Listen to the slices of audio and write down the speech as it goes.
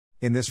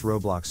In this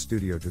Roblox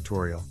Studio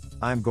tutorial,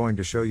 I'm going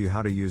to show you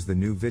how to use the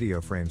new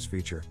video frames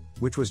feature,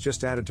 which was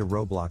just added to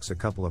Roblox a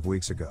couple of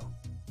weeks ago.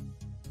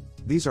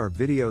 These are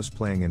videos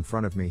playing in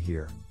front of me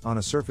here, on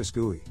a Surface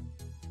GUI.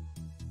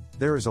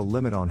 There is a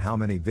limit on how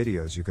many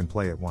videos you can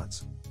play at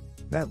once.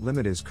 That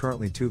limit is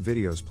currently 2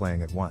 videos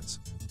playing at once.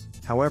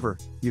 However,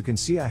 you can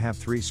see I have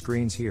 3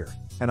 screens here,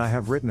 and I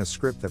have written a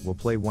script that will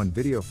play one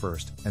video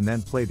first, and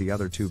then play the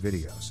other 2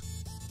 videos.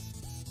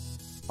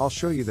 I'll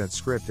show you that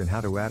script and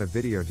how to add a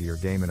video to your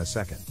game in a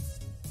second.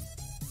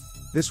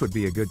 This would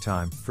be a good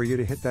time for you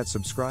to hit that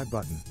subscribe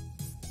button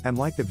and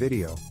like the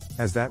video,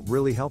 as that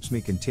really helps me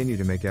continue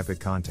to make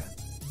epic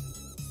content.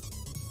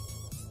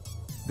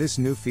 This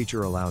new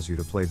feature allows you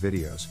to play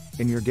videos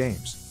in your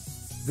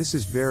games. This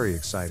is very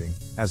exciting,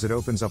 as it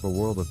opens up a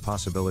world of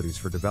possibilities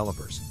for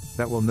developers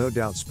that will no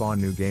doubt spawn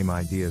new game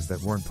ideas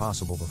that weren't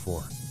possible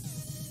before.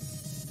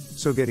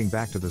 So getting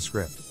back to the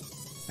script.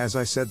 As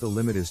I said, the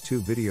limit is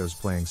 2 videos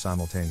playing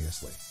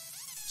simultaneously.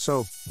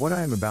 So, what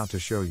I am about to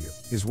show you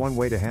is one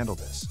way to handle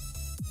this.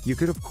 You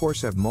could of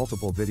course have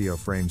multiple video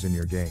frames in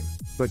your game,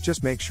 but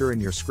just make sure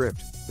in your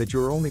script that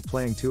you're only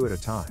playing 2 at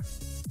a time.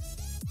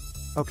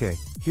 Okay,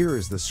 here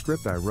is the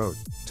script I wrote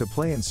to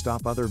play and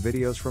stop other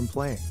videos from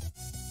playing.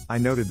 I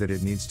noted that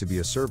it needs to be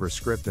a server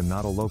script and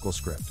not a local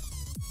script.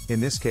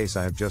 In this case,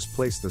 I have just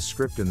placed the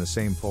script in the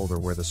same folder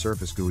where the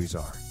Surface GUIs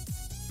are.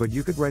 But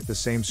you could write the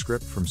same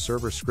script from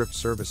server script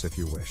service if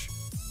you wish.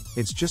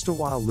 It's just a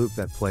while loop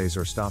that plays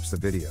or stops the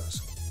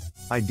videos.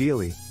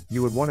 Ideally,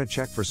 you would want to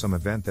check for some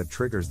event that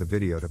triggers the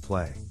video to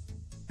play.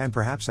 And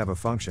perhaps have a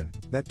function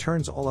that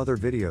turns all other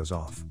videos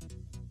off.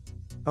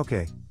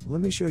 Okay, let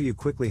me show you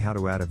quickly how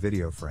to add a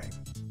video frame.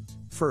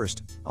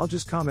 First, I'll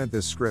just comment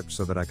this script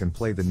so that I can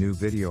play the new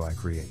video I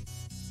create.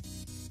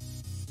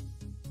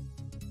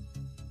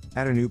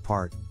 Add a new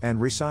part, and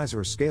resize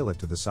or scale it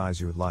to the size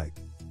you would like.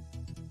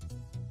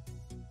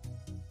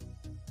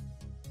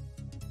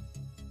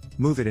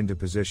 Move it into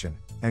position,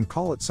 and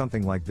call it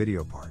something like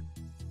video part.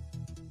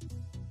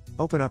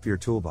 Open up your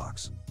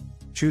toolbox.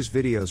 Choose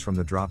videos from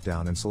the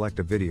drop-down and select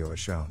a video as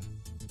shown.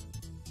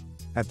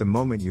 At the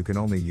moment you can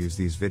only use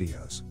these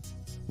videos.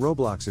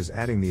 Roblox is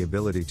adding the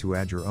ability to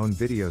add your own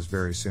videos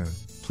very soon.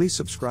 Please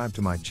subscribe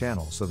to my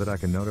channel so that I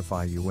can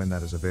notify you when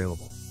that is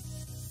available.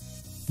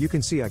 You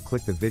can see I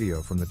clicked the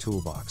video from the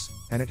toolbox,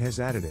 and it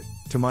has added it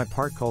to my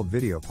part called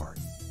video part.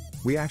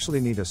 We actually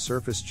need a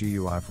Surface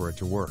GUI for it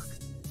to work.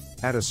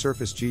 Add a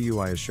Surface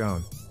GUI as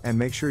shown, and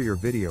make sure your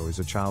video is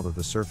a child of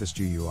the Surface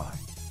GUI.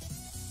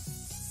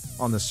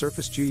 On the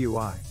Surface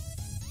GUI,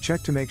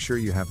 check to make sure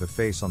you have the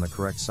face on the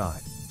correct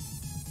side.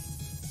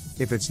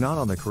 If it's not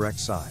on the correct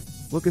side,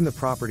 look in the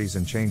properties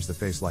and change the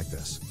face like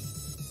this.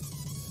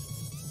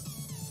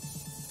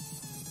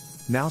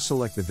 Now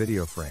select the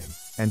video frame,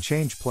 and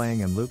change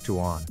playing and loop to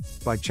on,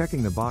 by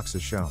checking the box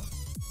as shown.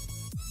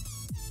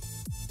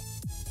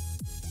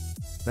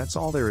 That's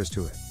all there is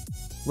to it.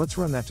 Let's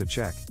run that to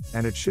check,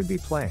 and it should be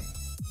playing.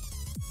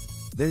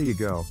 There you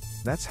go,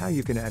 that's how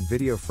you can add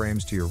video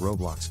frames to your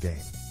Roblox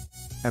game.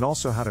 And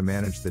also how to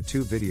manage the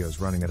 2 videos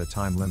running at a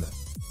time limit.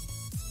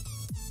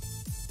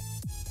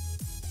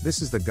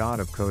 This is the God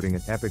of Coding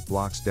at Epic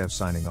Blocks Dev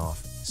signing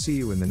off. See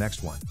you in the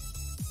next one.